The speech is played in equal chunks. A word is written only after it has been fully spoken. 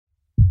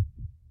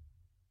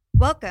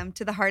Welcome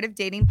to the Heart of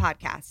Dating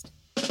podcast.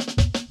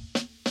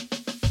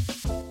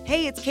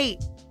 Hey, it's Kate.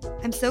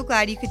 I'm so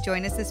glad you could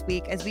join us this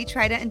week as we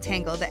try to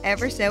untangle the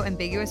ever so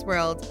ambiguous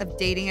world of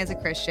dating as a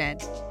Christian.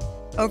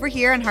 Over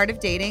here on Heart of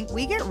Dating,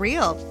 we get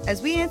real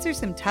as we answer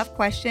some tough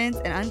questions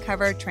and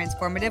uncover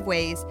transformative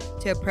ways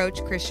to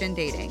approach Christian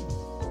dating.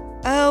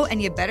 Oh,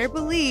 and you better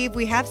believe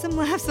we have some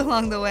laughs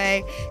along the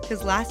way,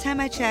 because last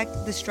time I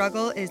checked, the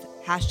struggle is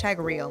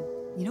 #real.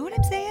 You know what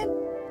I'm saying?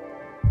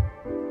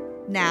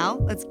 Now,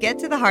 let's get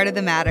to the heart of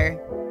the matter.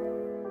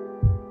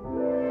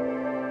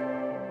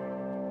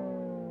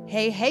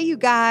 Hey, you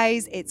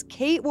guys, it's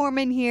Kate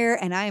Warman here,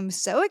 and I am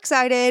so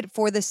excited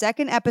for the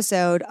second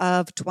episode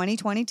of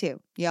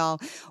 2022. Y'all,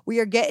 we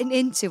are getting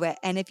into it,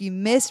 and if you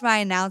missed my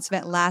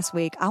announcement last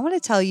week, I want to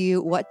tell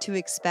you what to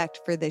expect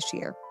for this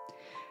year.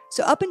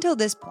 So up until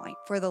this point,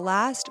 for the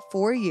last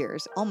 4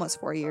 years,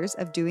 almost 4 years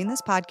of doing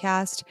this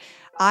podcast,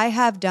 I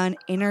have done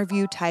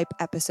interview type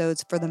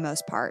episodes for the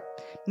most part,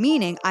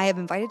 meaning I have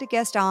invited a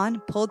guest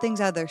on, pulled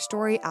things out of their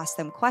story, asked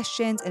them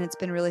questions, and it's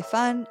been really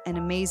fun and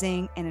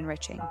amazing and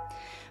enriching.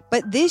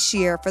 But this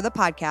year for the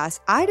podcast,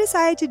 I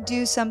decided to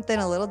do something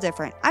a little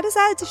different. I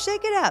decided to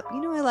shake it up.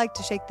 You know, I like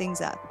to shake things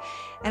up.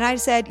 And I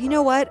said, you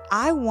know what?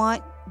 I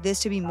want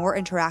this to be more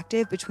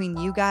interactive between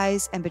you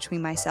guys and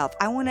between myself.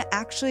 I want to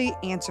actually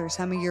answer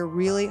some of your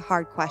really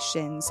hard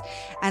questions.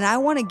 And I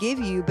want to give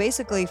you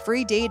basically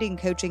free dating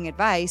coaching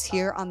advice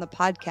here on the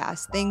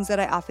podcast, things that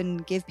I often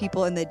give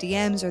people in the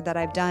DMs or that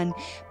I've done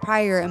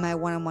prior in my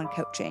one-on-one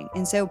coaching.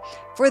 And so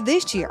for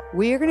this year,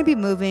 we are going to be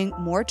moving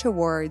more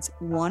towards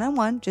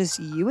one-on-one, just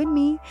you and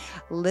me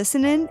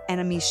listening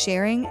and me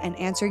sharing and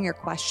answering your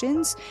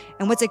questions.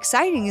 And what's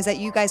exciting is that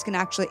you guys can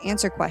actually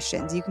answer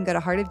questions. You can go to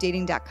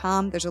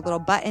heartofdating.com. There's a little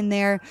button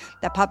there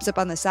that pops up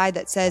on the side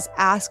that says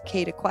ask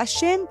Kate a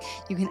question.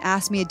 You can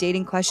ask me a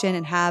dating question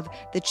and have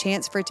the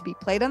chance for it to be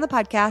played on the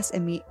podcast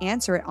and me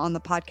answer it on the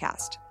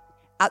podcast.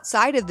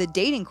 Outside of the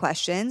dating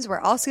questions,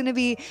 we're also going to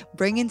be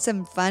bringing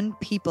some fun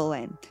people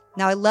in.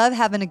 Now, I love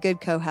having a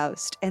good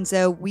co-host, and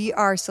so we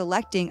are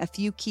selecting a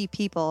few key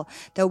people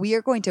that we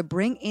are going to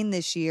bring in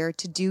this year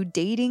to do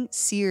dating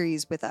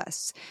series with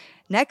us.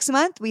 Next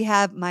month, we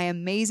have my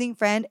amazing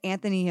friend,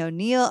 Anthony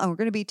O'Neill, and we're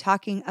going to be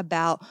talking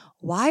about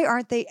why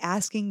aren't they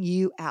asking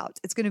you out?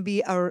 It's going to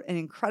be an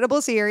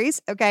incredible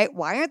series. Okay.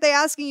 Why aren't they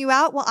asking you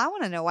out? Well, I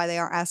want to know why they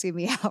aren't asking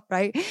me out,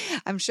 right?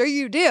 I'm sure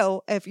you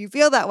do if you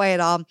feel that way at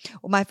all.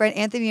 Well, my friend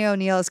Anthony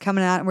O'Neill is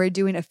coming out and we're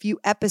doing a few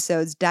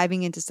episodes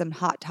diving into some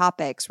hot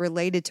topics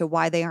related to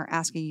why they aren't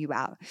asking you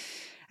out.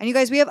 And you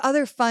guys, we have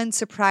other fun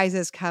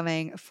surprises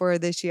coming for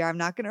this year. I'm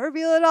not going to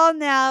reveal it all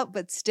now,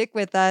 but stick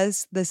with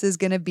us. This is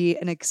going to be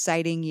an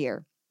exciting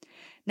year.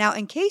 Now,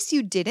 in case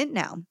you didn't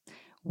know,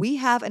 we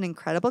have an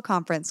incredible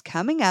conference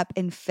coming up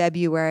in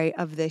February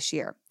of this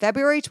year,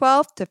 February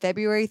 12th to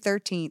February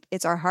 13th.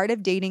 It's our Heart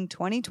of Dating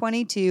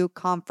 2022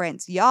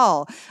 conference.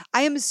 Y'all,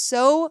 I am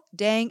so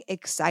dang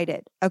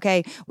excited.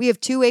 Okay, we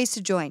have 2 ways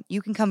to join.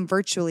 You can come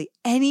virtually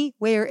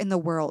anywhere in the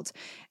world.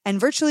 And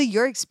virtually,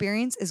 your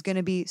experience is going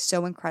to be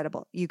so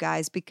incredible, you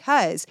guys,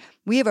 because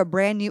we have a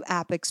brand new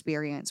app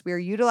experience. We are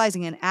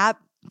utilizing an app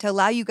to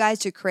allow you guys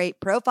to create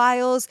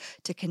profiles,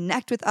 to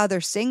connect with other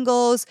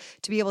singles,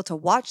 to be able to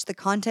watch the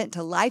content,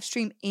 to live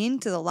stream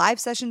into the live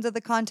sessions of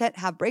the content,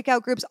 have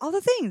breakout groups, all the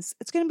things.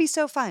 It's going to be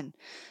so fun.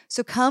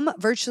 So come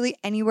virtually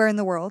anywhere in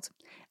the world.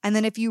 And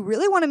then if you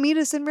really want to meet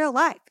us in real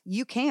life,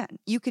 you can.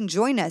 You can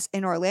join us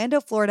in Orlando,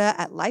 Florida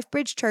at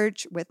LifeBridge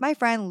Church with my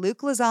friend Luke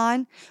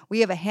Lazan. We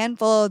have a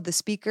handful of the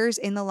speakers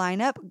in the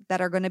lineup that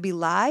are going to be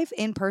live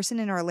in person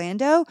in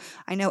Orlando.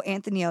 I know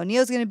Anthony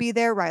O'Neill is going to be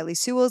there, Riley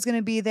Sewell is going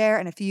to be there,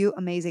 and a few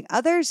amazing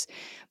others.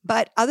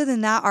 But other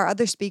than that, our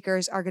other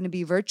speakers are going to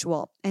be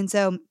virtual. And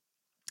so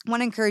I want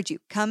to encourage you,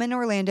 come in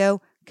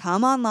Orlando,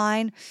 come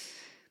online.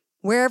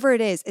 Wherever it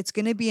is, it's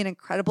going to be an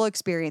incredible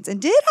experience.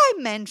 And did I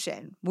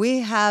mention we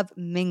have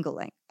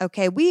mingling?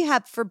 Okay, we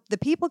have, for the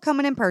people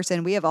coming in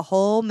person, we have a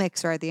whole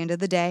mixer at the end of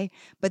the day.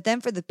 But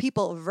then for the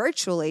people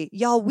virtually,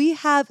 y'all, we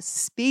have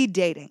speed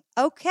dating.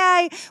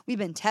 Okay, we've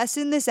been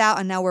testing this out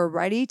and now we're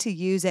ready to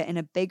use it in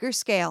a bigger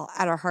scale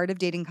at our Heart of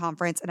Dating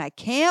conference. And I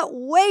can't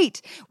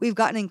wait. We've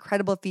gotten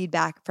incredible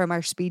feedback from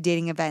our speed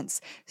dating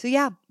events. So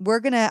yeah,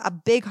 a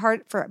big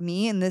heart for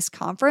me in this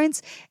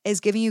conference is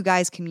giving you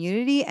guys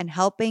community and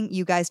helping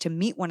you guys to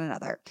meet one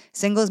another.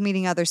 Singles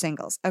meeting other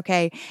singles.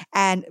 Okay,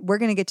 and we're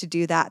going to get to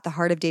do that at the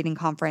Heart of Dating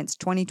conference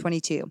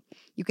 2022.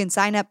 You can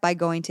sign up by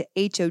going to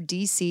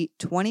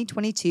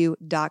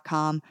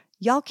hodc2022.com.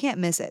 Y'all can't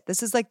miss it.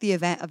 This is like the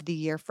event of the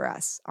year for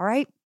us. All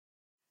right.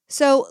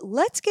 So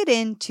let's get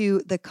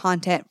into the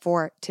content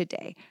for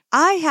today.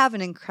 I have an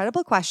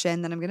incredible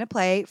question that I'm going to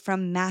play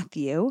from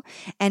Matthew.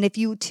 And if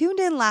you tuned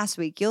in last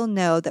week, you'll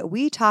know that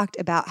we talked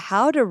about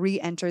how to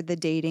re-enter the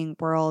dating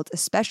world,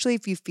 especially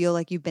if you feel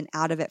like you've been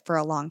out of it for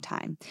a long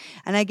time.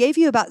 And I gave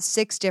you about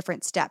 6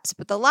 different steps.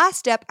 But the last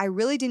step, I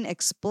really didn't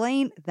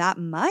explain that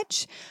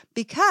much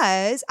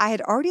because I had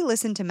already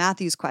listened to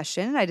Matthew's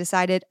question and I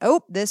decided,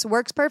 this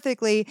works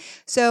perfectly.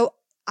 So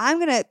I'm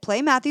going to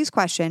play Matthew's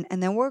question,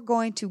 and then we're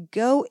going to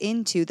go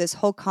into this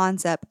whole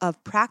concept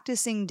of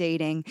practicing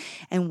dating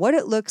and what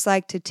it looks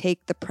like to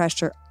take the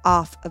pressure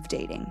off of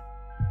dating.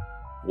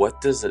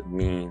 What does it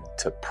mean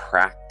to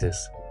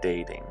practice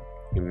dating?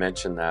 You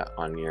mentioned that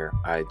on your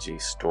IG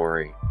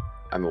story.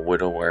 I'm a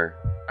widower.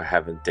 I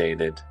haven't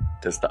dated.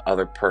 Does the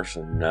other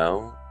person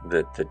know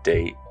that the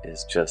date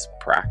is just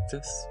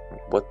practice?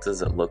 What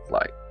does it look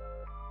like?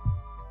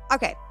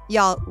 Okay,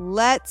 y'all,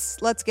 let's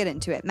get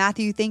into it.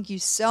 Matthew, thank you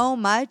so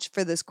much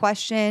for this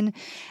question.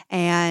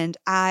 And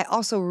I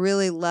also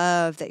really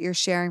love that you're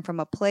sharing from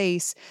a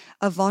place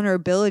of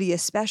vulnerability,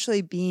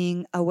 especially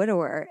being a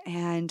widower.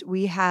 And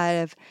we've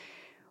had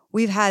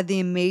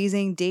the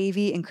amazing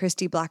Davey and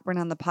Christy Blackburn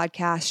on the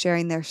podcast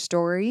sharing their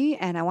story.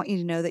 And I want you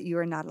to know that you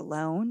are not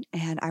alone.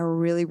 And I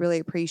really, really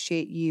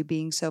appreciate you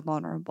being so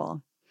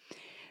vulnerable.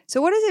 So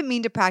what does it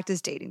mean to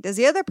practice dating? Does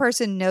the other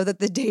person know that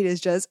the date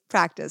is just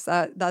practice?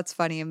 That's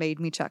funny. It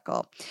made me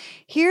chuckle.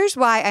 Here's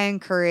why I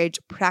encourage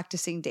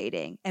practicing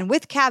dating. And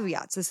with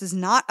caveats, this is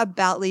not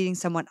about leading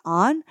someone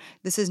on.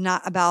 This is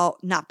not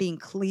about not being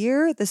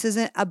clear. This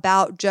isn't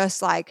about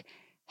just like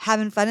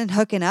having fun and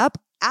hooking up.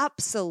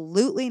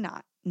 Absolutely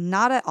not.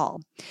 Not at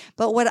all.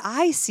 But what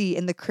I see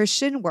in the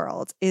Christian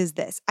world is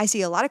this. I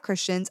see a lot of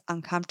Christians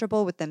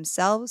uncomfortable with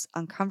themselves,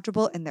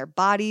 uncomfortable in their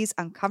bodies,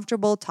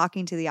 uncomfortable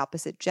talking to the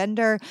opposite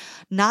gender,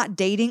 not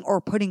dating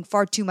or putting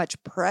far too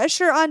much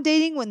pressure on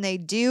dating when they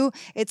do.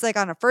 It's like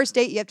on a first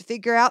date, you have to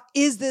figure out,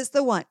 is this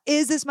the one?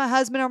 Is this my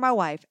husband or my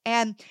wife?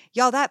 And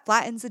y'all, that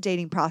flattens the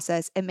dating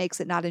process. It makes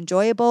it not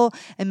enjoyable.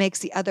 It makes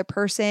the other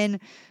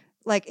person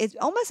like it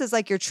almost is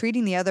like you're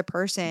treating the other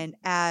person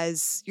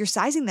as you're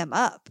sizing them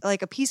up,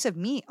 like a piece of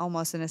meat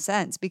almost in a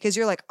sense, because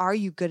you're like, are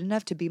you good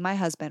enough to be my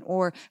husband?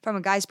 Or from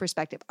a guy's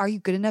perspective, are you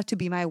good enough to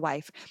be my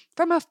wife?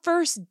 From a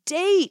first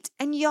date.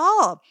 And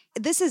y'all,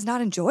 this is not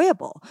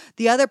enjoyable.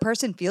 The other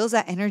person feels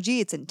that energy.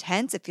 It's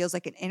intense. It feels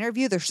like an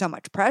interview. There's so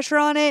much pressure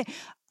on it.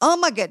 Oh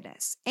my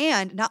goodness.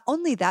 And not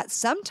only that,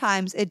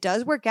 sometimes it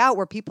does work out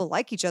where people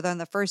like each other on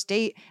the first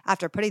date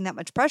after putting that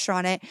much pressure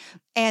on it.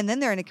 And then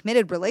they're in a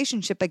committed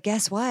relationship. But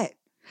guess what?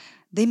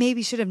 They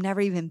maybe should have never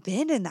even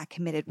been in that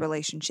committed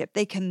relationship.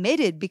 They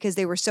committed because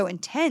they were so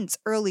intense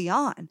early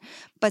on.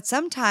 But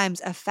sometimes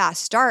a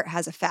fast start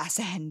has a fast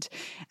end.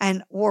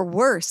 Or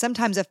worse,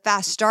 sometimes a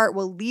fast start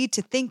will lead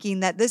to thinking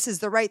that this is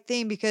the right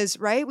thing because,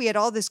 right, we had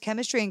all this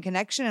chemistry and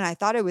connection and I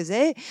thought it was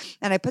it.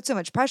 And I put so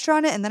much pressure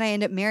on it. And then I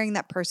end up marrying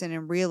that person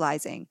and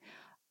realizing,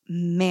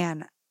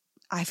 man,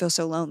 I feel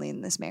so lonely in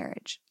this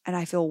marriage. And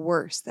I feel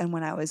worse than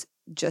when I was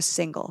just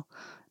single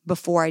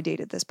before I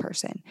dated this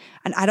person.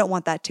 And I don't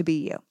want that to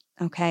be you.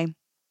 Okay.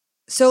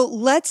 So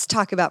let's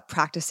talk about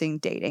practicing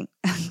dating.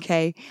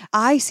 Okay.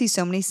 I see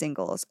so many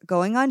singles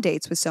going on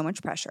dates with so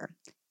much pressure.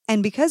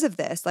 And because of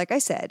this, like I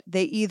said,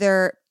 they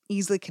either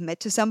easily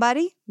commit to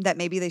somebody that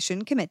maybe they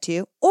shouldn't commit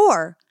to,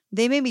 or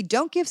they maybe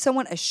don't give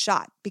someone a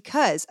shot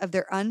because of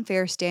their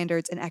unfair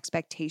standards and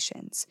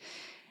expectations.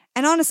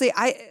 And honestly,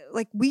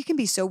 we can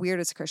be so weird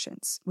as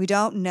Christians. We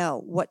don't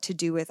know what to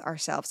do with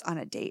ourselves on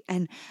a date.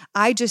 And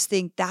I just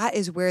think that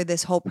is where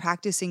this whole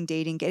practicing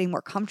dating, getting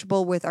more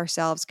comfortable with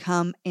ourselves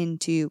come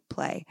into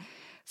play.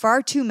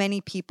 Far too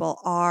many people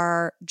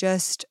are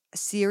just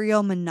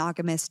serial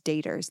monogamous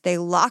daters. They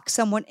lock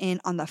someone in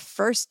on the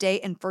first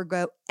date and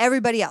forgo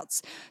everybody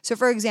else. So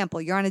for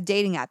example, you're on a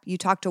dating app, you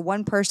talk to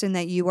one person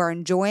that you are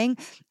enjoying,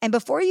 and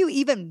before you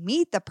even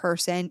meet the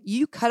person,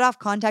 you cut off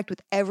contact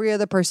with every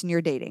other person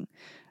you're dating.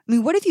 I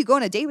mean, what if you go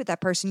on a date with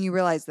that person, you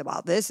realize that,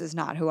 wow, this is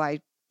not who I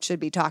should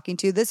be talking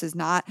to. This is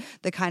not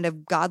the kind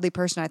of godly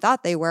person I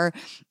thought they were.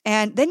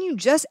 And then you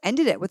just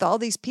ended it with all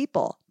these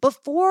people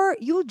before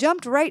you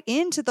jumped right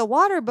into the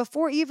water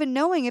before even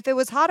knowing if it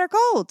was hot or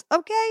cold.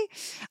 Okay.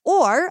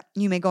 Or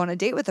you may go on a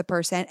date with a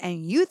person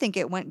and you think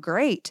it went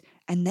great.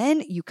 And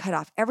then you cut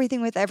off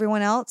everything with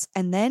everyone else.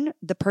 And then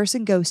the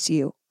person ghosts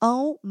you.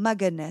 Oh my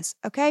goodness.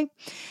 Okay.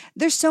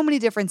 There's so many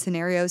different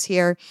scenarios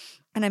here.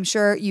 And I'm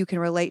sure you can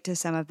relate to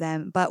some of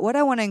them. But what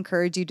I want to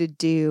encourage you to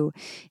do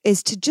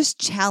is to just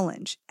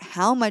challenge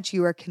how much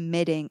you are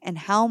committing and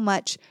how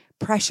much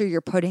pressure you're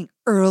putting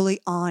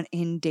early on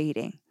in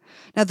dating.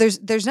 Now,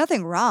 there's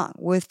nothing wrong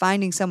with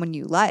finding someone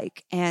you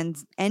like and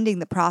ending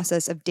the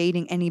process of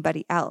dating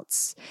anybody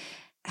else.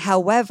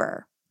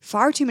 However,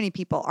 far too many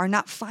people are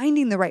not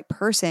finding the right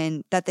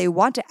person that they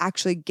want to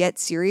actually get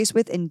serious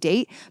with and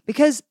date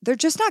because they're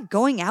just not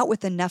going out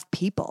with enough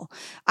people.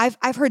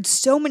 I've heard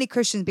so many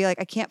Christians be like,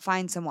 I can't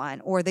find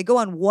someone, or they go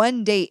on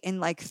one date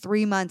in like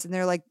 3 months and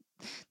they're like,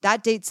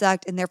 that date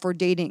sucked and therefore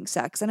dating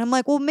sucks. And I'm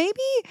like, well,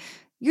 maybe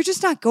you're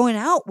just not going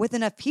out with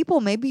enough people.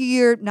 Maybe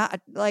you're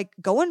not like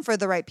going for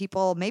the right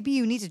people. Maybe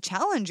you need to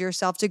challenge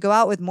yourself to go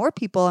out with more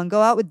people and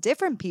go out with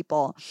different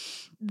people.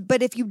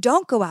 But if you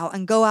don't go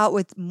out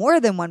with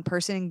more than one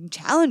person and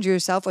challenge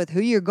yourself with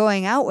who you're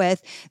going out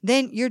with,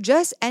 then you're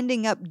just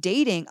ending up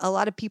dating a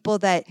lot of people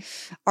that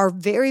are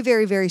very,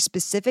 very, very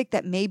specific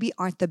that maybe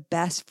aren't the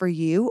best for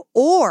you,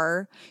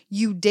 or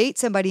you date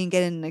somebody and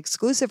get in an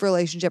exclusive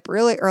relationship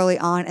really early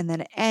on and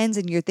then it ends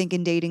and you're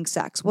thinking dating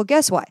sucks. Well,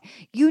 guess what?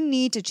 You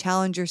need to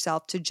challenge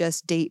yourself to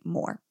just date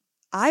more.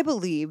 I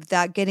believe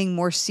that getting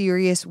more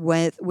serious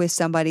with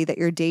somebody that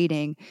you're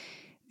dating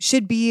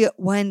should be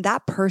when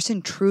that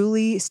person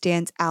truly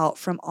stands out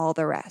from all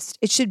the rest.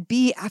 It should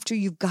be after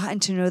you've gotten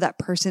to know that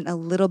person a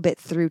little bit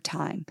through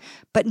time,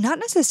 but not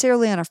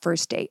necessarily on a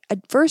first date. A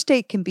first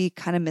date can be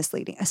kind of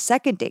misleading. A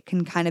second date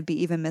can kind of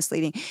be even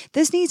misleading.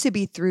 This needs to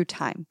be through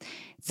time.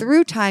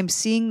 Through time,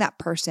 seeing that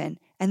person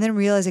and then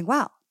realizing,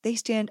 wow, they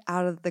stand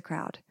out of the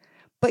crowd.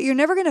 But you're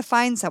never going to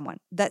find someone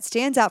that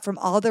stands out from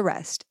all the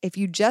rest if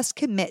you just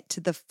commit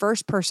to the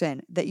first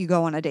person that you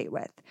go on a date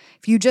with.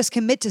 If you just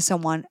commit to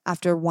someone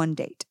after one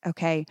date,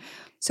 okay?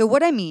 So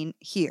what I mean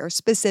here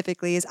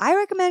specifically is I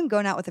recommend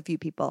going out with a few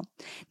people.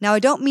 Now, I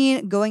don't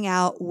mean going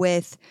out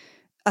with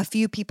a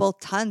few people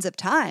tons of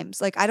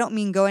times. Like, I don't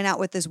mean going out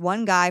with this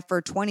one guy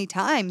for 20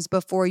 times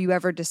before you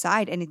ever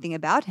decide anything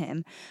about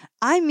him.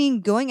 I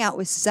mean going out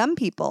with some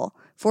people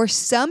for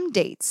some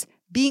dates,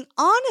 being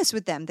honest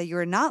with them that you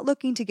are not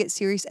looking to get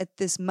serious at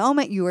this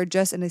moment. You are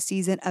just in a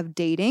season of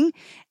dating,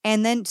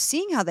 and then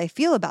seeing how they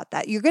feel about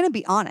that. You're going to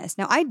be honest.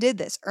 Now, I did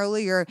this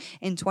earlier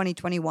in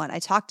 2021. I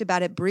talked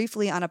about it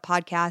briefly on a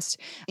podcast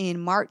in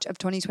March of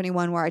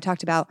 2021 where I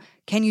talked about,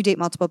 can you date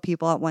multiple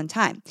people at one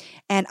time?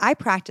 And I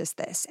practiced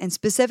this. And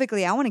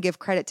specifically, I want to give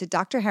credit to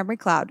Dr. Henry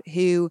Cloud,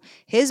 who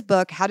his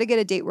book, How to Get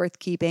a Date Worth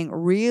Keeping,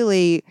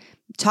 really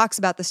talks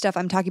about the stuff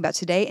I'm talking about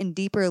today in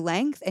deeper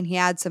length. And he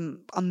had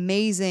some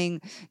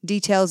amazing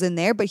details in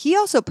there, but he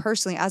also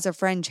personally, as a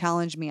friend,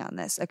 challenged me on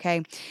this.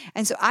 Okay.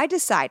 And so I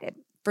decided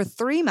for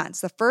 3 months,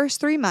 the first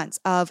 3 months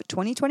of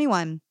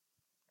 2021,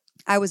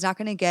 I was not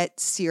going to get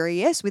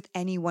serious with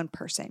any one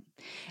person.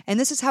 And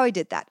this is how I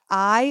did that.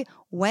 I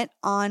went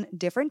on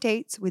different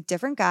dates with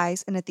different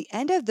guys. And at the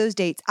end of those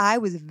dates, I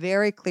was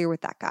very clear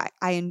with that guy.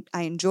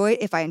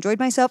 If I enjoyed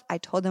myself, I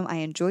told him I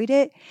enjoyed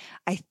it.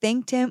 I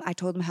thanked him. I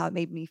told him how it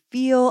made me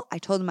feel. I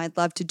told him I'd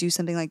love to do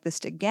something like this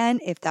again,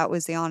 if that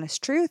was the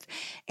honest truth.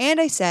 And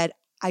I said,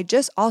 I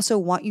just also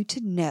want you to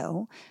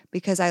know,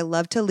 because I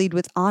love to lead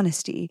with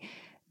honesty,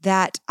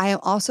 that I am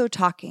also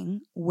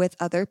talking with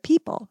other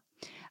people.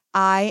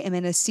 I am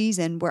in a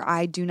season where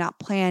I do not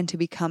plan to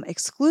become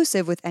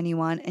exclusive with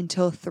anyone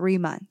until 3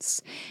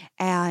 months.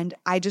 And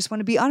I just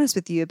want to be honest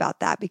with you about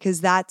that,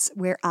 because that's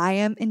where I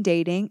am in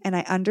dating. And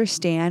I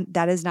understand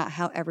that is not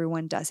how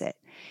everyone does it.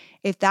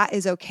 If that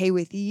is okay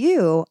with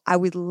you, I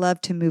would love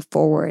to move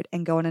forward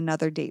and go on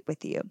another date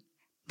with you.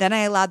 Then I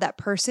allowed that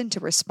person to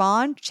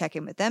respond, check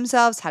in with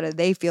themselves. How do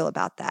they feel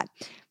about that?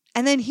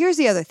 And then here's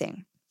the other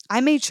thing.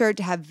 I made sure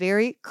to have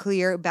very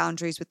clear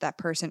boundaries with that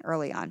person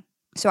early on.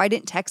 So I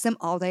didn't text them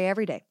all day,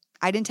 every day.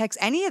 I didn't text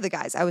any of the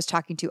guys I was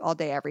talking to all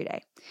day, every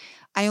day.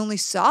 I only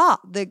saw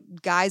the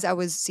guys I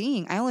was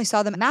seeing. I only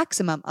saw them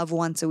maximum of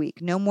once a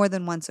week, no more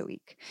than once a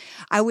week.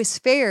 I was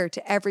fair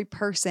to every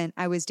person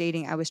I was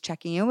dating. I was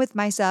checking in with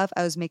myself.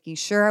 I was making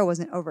sure I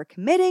wasn't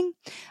overcommitting.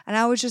 And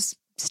I was just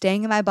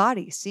staying in my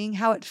body, seeing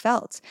how it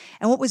felt.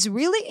 And what was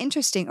really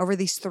interesting over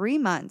these 3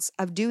 months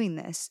of doing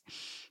this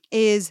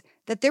is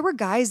that there were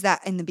guys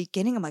that in the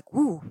beginning, I'm like,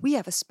 ooh, we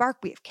have a spark,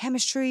 we have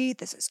chemistry,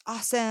 this is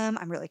awesome,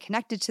 I'm really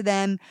connected to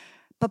them.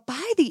 But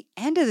by the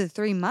end of the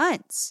 3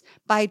 months,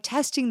 by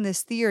testing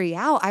this theory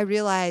out, I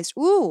realized,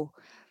 ooh,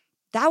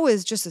 that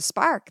was just a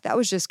spark, that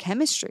was just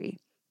chemistry.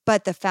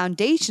 But the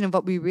foundation of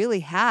what we really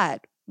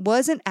had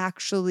wasn't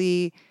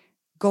actually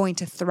going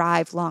to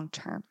thrive long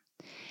term.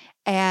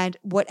 And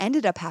what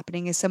ended up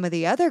happening is some of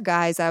the other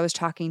guys I was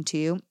talking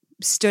to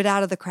stood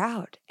out of the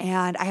crowd.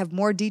 And I have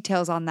more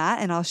details on that,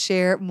 and I'll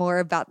share more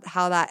about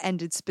how that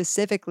ended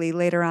specifically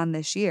later on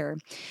this year.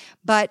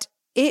 But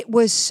it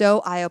was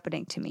so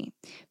eye-opening to me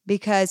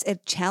because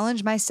it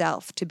challenged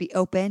myself to be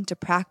open, to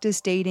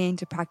practice dating,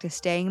 to practice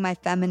staying in my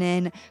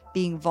feminine,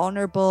 being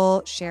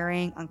vulnerable,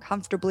 sharing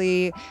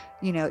uncomfortably,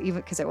 even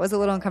because it was a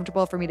little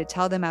uncomfortable for me to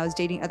tell them I was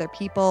dating other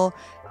people.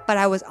 But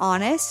I was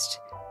honest.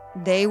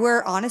 They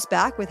were honest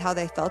back with how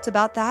they felt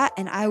about that.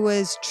 And I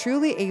was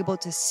truly able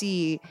to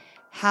see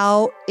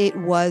how it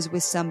was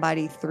with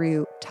somebody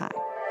through time.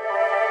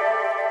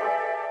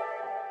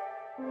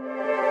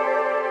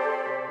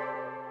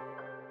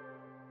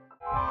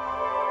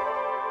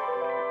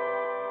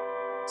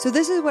 So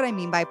this is what I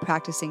mean by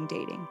practicing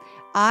dating.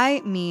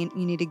 I mean,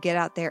 you need to get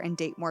out there and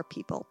date more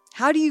people.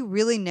 How do you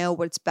really know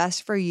what's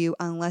best for you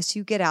unless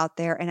you get out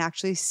there and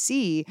actually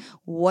see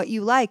what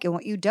you like and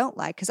what you don't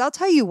like? Because I'll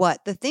tell you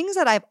what, the things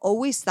that I've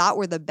always thought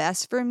were the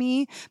best for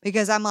me,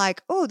 because I'm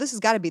like, oh, this has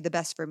got to be the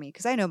best for me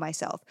because I know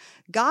myself.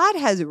 God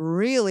has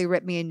really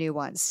ripped me a new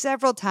one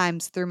several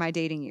times through my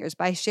dating years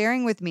by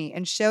sharing with me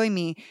and showing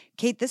me,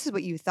 Kate, this is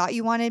what you thought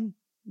you wanted,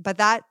 but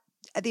that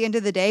at the end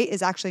of the day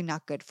is actually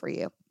not good for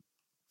you.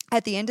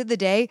 At the end of the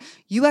day,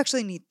 you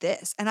actually need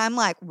this. And I'm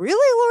like,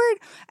 really,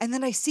 Lord? And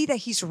then I see that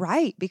he's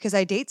right because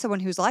I date someone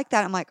who's like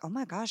that. I'm like, oh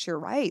my gosh, you're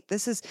right.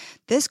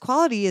 This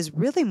quality is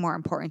really more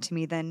important to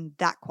me than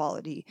that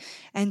quality.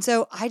 And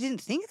so I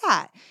didn't think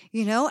that,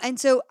 And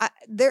so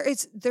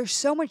there's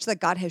so much that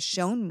God has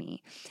shown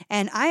me.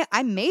 And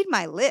I made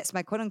my list,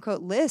 my quote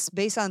unquote list,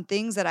 based on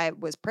things that I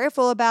was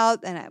prayerful about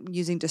and I'm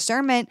using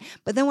discernment.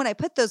 But then when I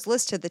put those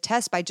lists to the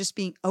test by just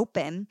being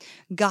open,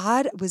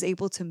 God was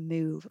able to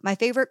move. My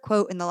favorite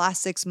quote in the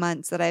last 6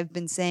 months that I've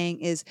been saying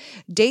is,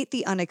 date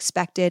the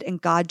unexpected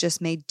and God just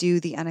may do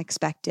the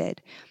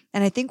unexpected.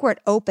 And I think we're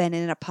open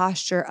and in a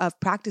posture of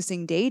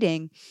practicing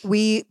dating.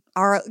 We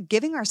are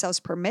giving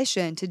ourselves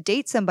permission to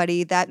date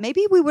somebody that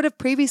maybe we would have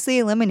previously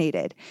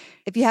eliminated.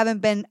 If you haven't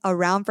been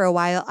around for a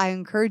while, I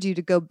encourage you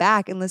to go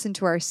back and listen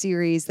to our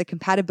series, the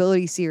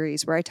compatibility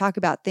series, where I talk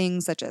about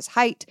things such as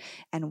height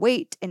and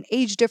weight and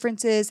age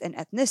differences and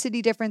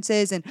ethnicity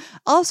differences and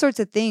all sorts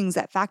of things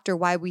that factor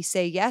why we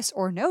say yes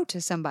or no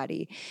to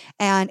somebody.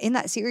 And in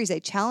that series, I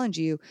challenge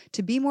you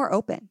to be more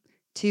open,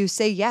 to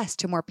say yes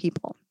to more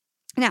people.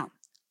 Now,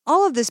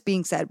 all of this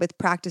being said, with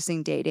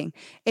practicing dating,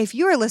 if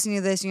you are listening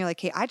to this and you're like,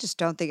 hey, I just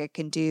don't think I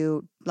can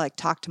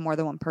talk to more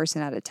than one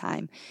person at a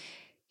time.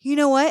 You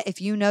know what?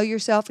 If you know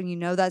yourself and you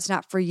know that's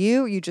not for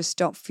you, you just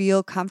don't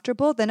feel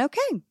comfortable, then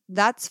okay,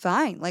 that's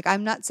fine.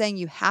 I'm not saying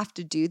you have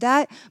to do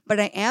that, but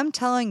I am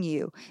telling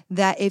you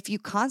that if you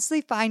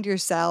constantly find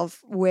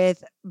yourself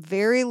with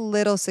very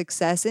little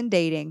success in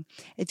dating,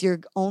 if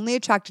you're only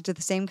attracted to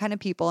the same kind of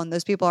people and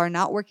those people are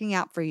not working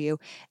out for you,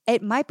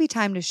 it might be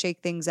time to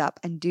shake things up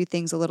and do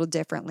things a little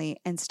differently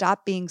and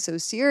stop being so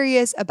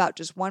serious about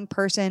just one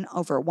person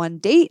over one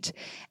date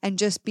and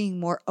just being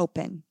more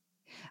open.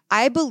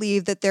 I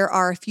believe that there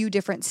are a few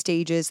different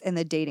stages in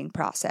the dating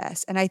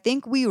process. And I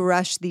think we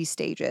rush these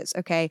stages,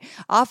 okay?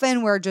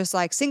 Often we're just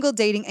like single,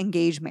 dating,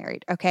 engaged,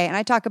 married, okay? And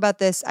I've talked about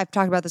this on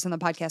the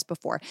podcast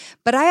before,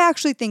 but I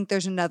actually think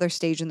there's another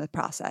stage in the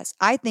process.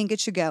 I think it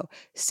should go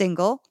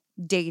single,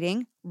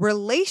 dating,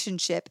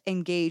 relationship,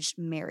 engaged,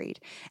 married.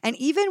 And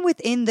even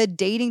within the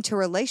dating to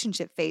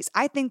relationship phase,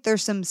 I think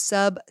there's some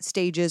sub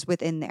stages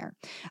within there.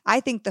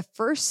 I think the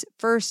first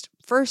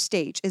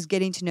stage is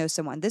getting to know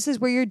someone. This is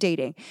where you're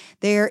dating.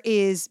 There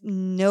is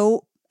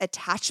no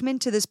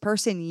attachment to this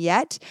person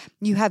yet.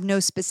 You have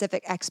no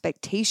specific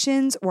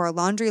expectations or a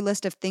laundry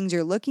list of things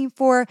you're looking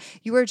for.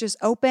 You are just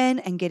open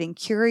and getting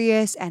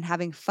curious and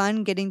having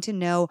fun getting to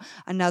know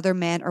another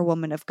man or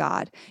woman of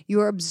God.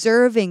 You are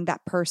observing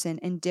that person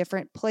in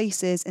different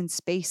places and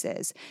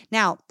spaces.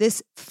 Now,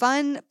 this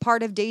fun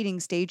part of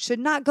dating stage should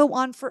not go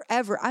on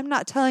forever. I'm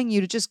not telling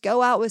you to just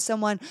go out with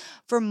someone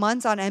for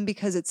months on end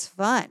because it's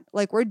fun.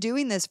 We're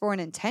doing this for an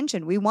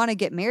intention. We want to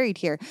get married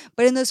here.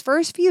 But in those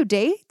first few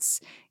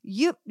dates,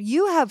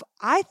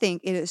 I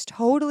think it is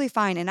totally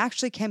fine and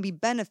actually can be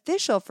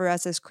beneficial for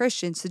us as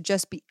Christians to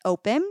just be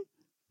open,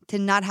 to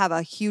not have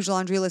a huge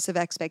laundry list of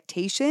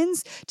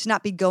expectations, to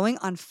not be going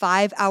on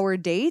 5-hour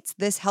dates.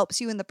 This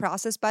helps you in the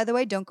process, by the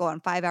way. Don't go on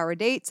 5-hour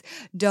dates.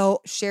 Don't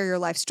share your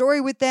life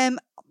story with them.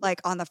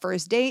 On the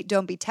first date,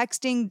 don't be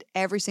texting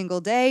every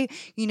single day.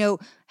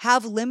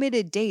 Have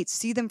limited dates,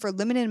 see them for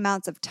limited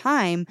amounts of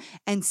time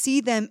and see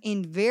them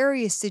in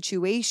various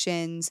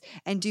situations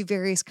and do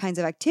various kinds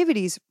of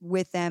activities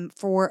with them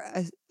for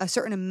a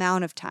certain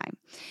amount of time.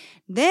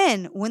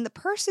 Then when the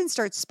person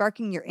starts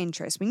sparking your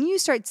interest, when you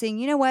start saying,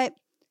 you know what,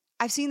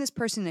 I've seen this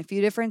person in a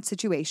few different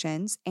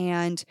situations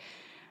and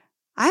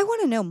I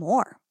want to know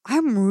more.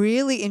 I'm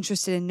really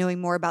interested in knowing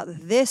more about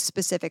this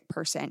specific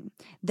person.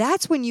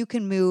 That's when you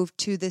can move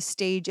to the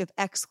stage of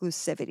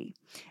exclusivity.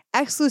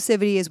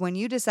 Exclusivity is when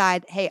you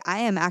decide, hey, I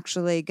am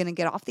actually going to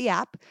get off the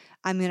app.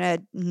 I'm going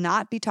to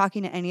not be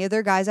talking to any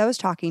other guys I was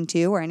talking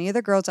to or any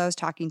other girls I was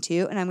talking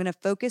to, and I'm going to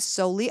focus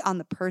solely on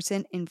the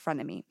person in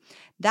front of me.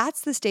 That's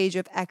the stage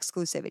of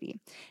exclusivity.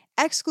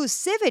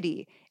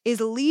 Exclusivity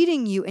is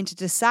leading you into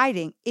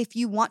deciding if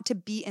you want to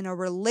be in a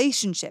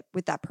relationship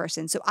with that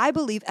person. So I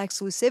believe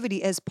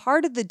exclusivity is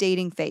part of the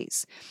dating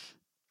phase.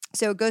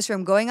 So it goes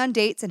from going on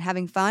dates and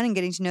having fun and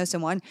getting to know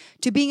someone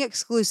to being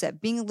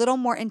exclusive, being a little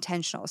more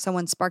intentional.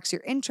 Someone sparks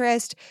your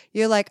interest.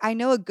 You're like, I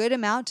know a good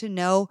amount to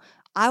know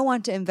I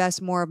want to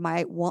invest more of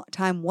my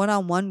time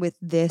one-on-one with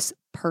this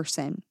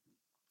person.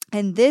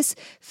 And this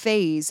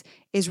phase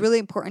is really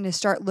important to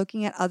start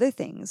looking at other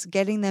things,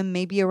 getting them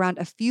maybe around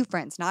a few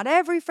friends, not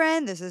every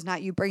friend. This is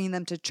not you bringing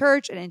them to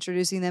church and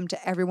introducing them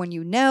to everyone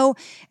you know.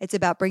 It's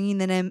about bringing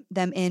them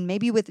in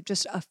maybe with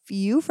just a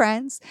few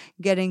friends,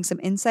 getting some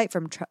insight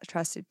from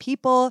trusted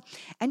people,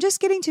 and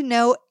just getting to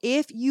know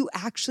if you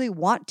actually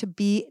want to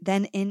be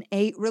then in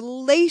a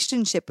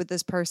relationship with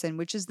this person,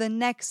 which is the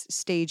next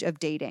stage of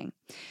dating.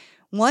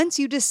 Once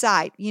you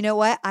decide, you know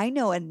what, I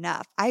know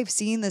enough. I've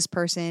seen this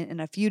person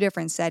in a few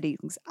different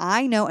settings.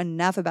 I know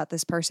enough about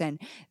this person.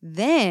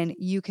 Then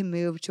you can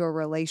move to a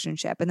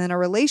relationship. And then a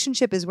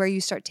relationship is where you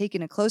start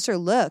taking a closer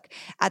look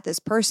at this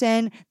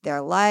person,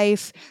 their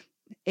life,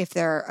 if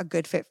they're a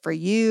good fit for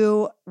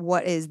you.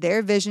 What is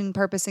their vision,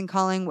 purpose, and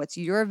calling? What's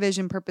your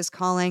vision, purpose,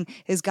 calling?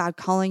 Is God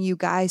calling you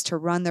guys to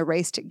run the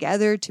race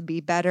together, to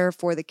be better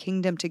for the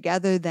kingdom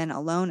together than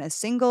alone as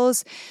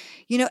singles?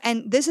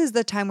 And this is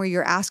the time where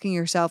you're asking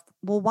yourself,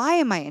 well, why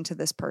am I into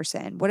this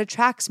person? What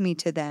attracts me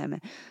to them?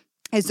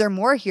 Is there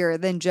more here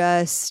than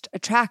just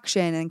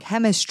attraction and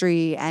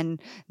chemistry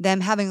and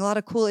them having a lot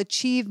of cool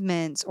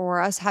achievements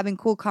or us having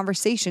cool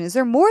conversation? Is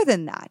there more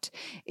than that?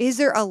 Is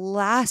there a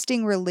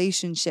lasting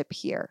relationship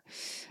here?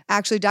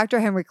 Actually, Dr.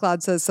 Henry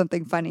Cloud says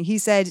something funny. He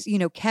said,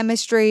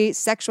 chemistry,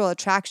 sexual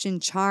attraction,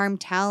 charm,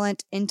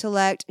 talent,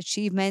 intellect,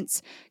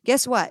 achievements.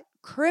 Guess what?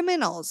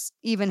 Criminals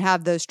even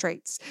have those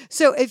traits.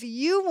 So if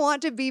you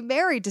want to be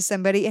married to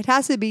somebody, it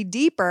has to be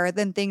deeper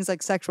than things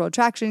like sexual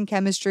attraction,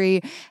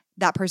 chemistry,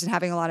 that person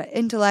having a lot of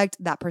intellect,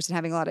 that person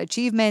having a lot of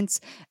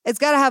achievements. It's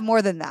got to have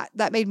more than that.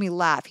 That made me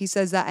laugh. He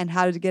says that in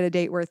How to Get a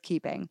Date Worth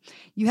Keeping.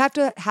 You have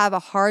to have a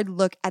hard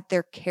look at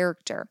their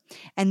character.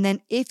 And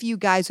then if you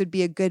guys would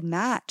be a good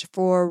match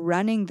for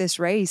running this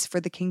race for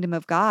the kingdom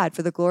of God,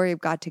 for the glory of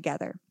God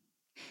together.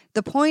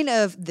 The point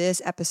of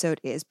this episode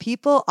is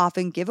people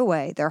often give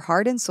away their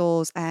heart and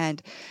souls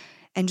and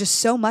just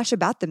so much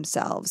about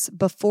themselves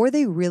before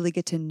they really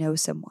get to know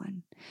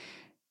someone.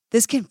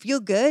 This can feel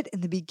good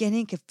in the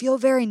beginning, can feel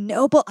very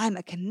noble. I'm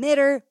a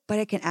committer, but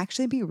it can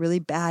actually be really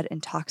bad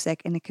and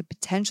toxic, and it could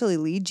potentially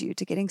lead you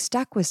to getting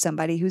stuck with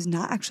somebody who's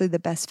not actually the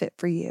best fit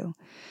for you.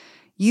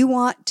 You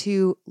want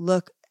to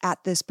look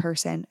at this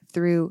person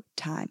through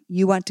time.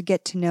 You want to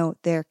get to know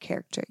their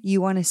character. You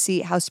want to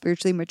see how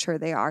spiritually mature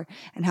they are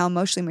and how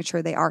emotionally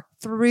mature they are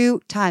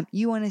through time.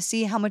 You want to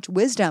see how much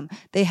wisdom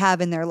they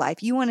have in their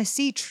life. You want to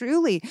see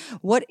truly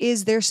what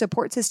is their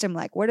support system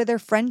like? What are their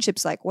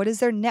friendships like? What is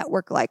their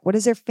network like? What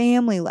is their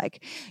family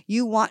like?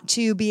 You want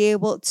to be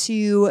able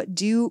to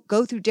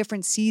go through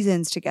different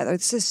seasons together.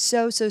 This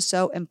is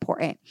so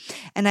important.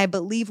 And I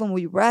believe when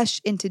we rush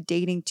into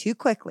dating too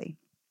quickly,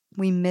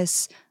 we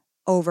miss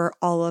over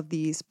all of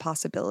these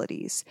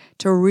possibilities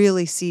to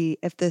really see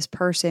if this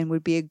person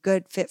would be a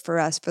good fit for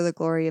us for the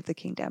glory of the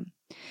kingdom.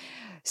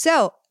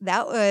 So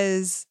that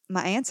was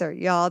my answer,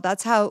 y'all.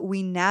 That's how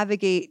we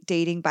navigate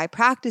dating, by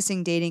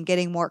practicing dating,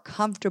 getting more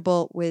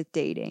comfortable with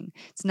dating.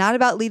 It's not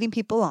about leading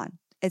people on.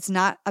 It's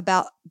not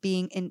about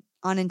being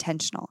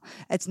unintentional.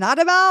 It's not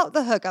about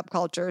the hookup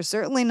culture.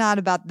 Certainly not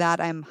about that.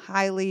 I'm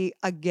highly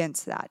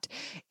against that.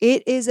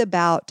 It is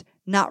about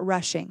not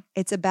rushing.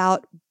 It's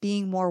about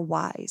being more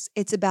wise.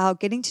 It's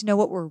about getting to know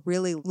what we're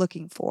really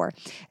looking for.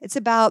 It's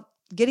about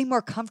getting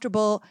more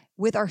comfortable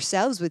with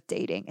ourselves with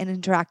dating and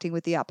interacting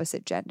with the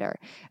opposite gender.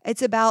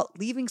 It's about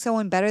leaving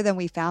someone better than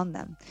we found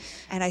them.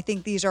 And I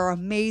think these are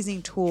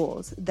amazing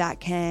tools that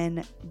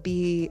can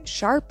be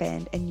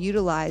sharpened and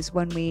utilized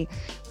when we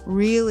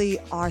really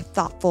are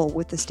thoughtful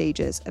with the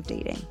stages of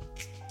dating.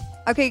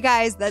 Okay,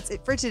 guys, that's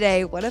it for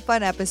today. What a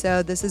fun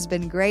episode. This has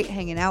been great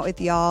hanging out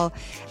with y'all.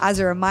 As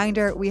a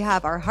reminder, we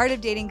have our Heart of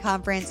Dating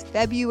Conference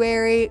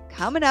February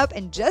coming up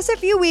in just a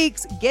few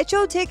weeks. Get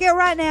your ticket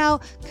right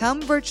now.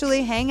 Come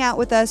virtually hang out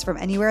with us from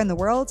anywhere in the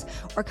world,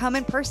 or come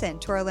in person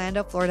to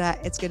Orlando, Florida.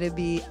 It's going to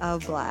be a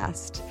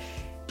blast.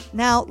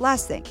 Now,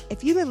 last thing,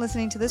 if you've been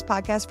listening to this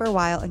podcast for a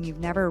while and you've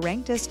never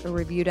ranked us or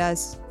reviewed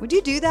us, would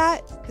you do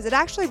that? Because it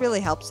actually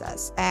really helps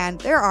us. And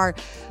there are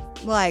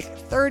like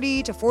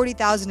 30 to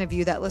 40,000 of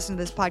you that listen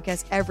to this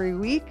podcast every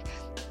week.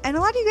 And a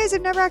lot of you guys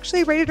have never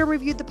actually rated or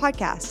reviewed the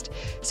podcast.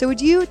 So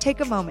would you take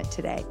a moment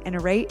today and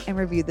rate and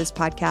review this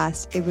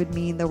podcast? It would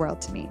mean the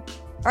world to me.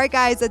 All right,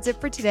 guys, that's it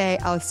for today.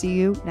 I'll see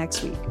you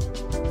next week.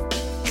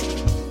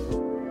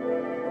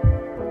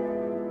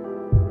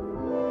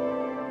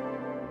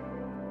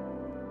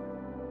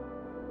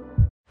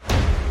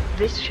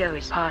 This show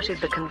is part of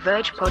the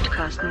Converge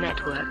Podcast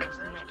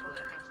Network.